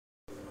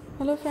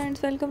Hello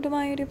friends, welcome to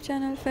my YouTube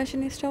channel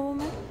Fashionista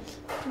Woman.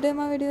 Today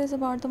my video is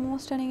about the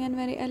most stunning and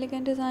very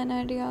elegant design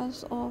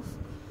ideas of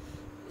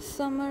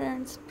summer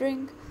and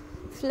spring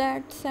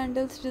flat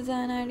sandals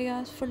design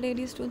ideas for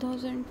ladies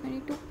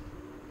 2022.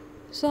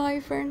 So hi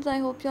friends, I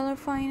hope y'all are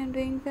fine and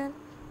doing well.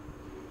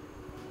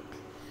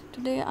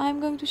 Today I'm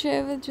going to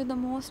share with you the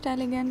most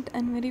elegant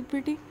and very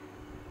pretty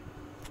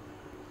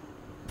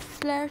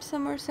flat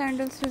summer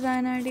sandals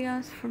design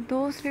ideas for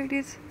those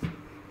ladies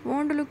who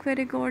want to look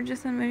very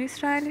gorgeous and very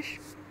stylish.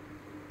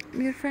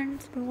 Dear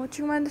friends, by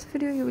watching my this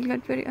video you will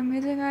get very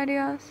amazing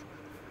ideas.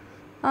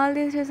 All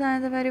these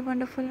designs are very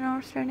wonderful and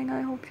outstanding.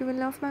 I hope you will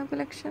love my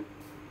collection.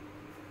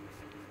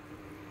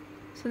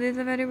 So these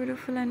are very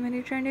beautiful and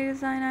very trendy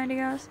design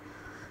ideas.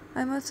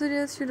 I must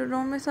suggest you to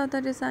don't miss out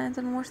the designs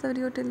and watch the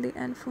video till the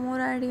end for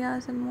more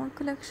ideas and more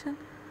collection.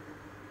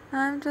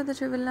 I am sure that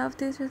you will love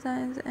these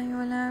designs and you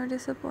will never be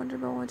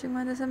disappointed by watching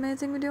my this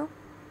amazing video.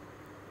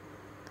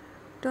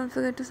 Don't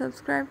forget to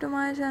subscribe to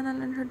my channel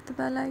and hit the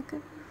bell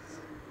icon.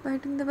 By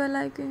hitting the bell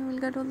icon, you will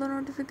get all the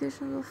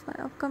notifications of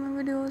my upcoming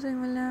videos and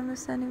you will never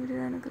miss any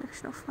video and a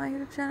collection of my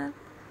YouTube channel.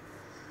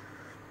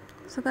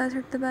 So guys,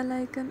 hit the bell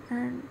icon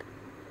and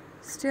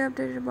stay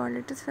updated about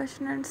latest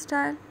fashion and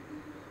style.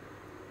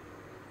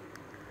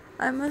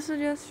 I must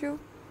suggest you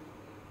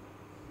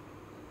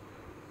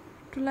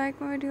to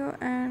like my video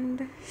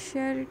and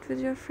share it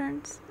with your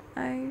friends.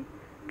 I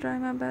try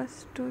my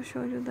best to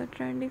show you the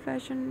trendy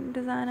fashion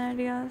design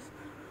ideas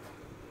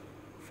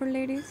for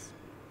ladies.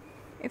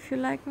 If you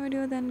like my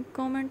video, then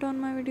comment on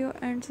my video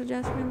and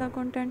suggest me the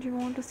content you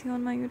want to see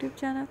on my YouTube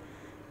channel.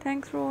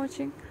 Thanks for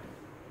watching.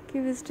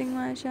 Keep visiting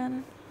my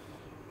channel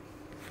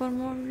for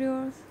more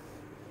videos.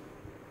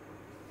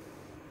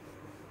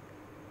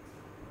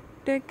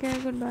 Take care.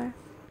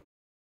 Goodbye.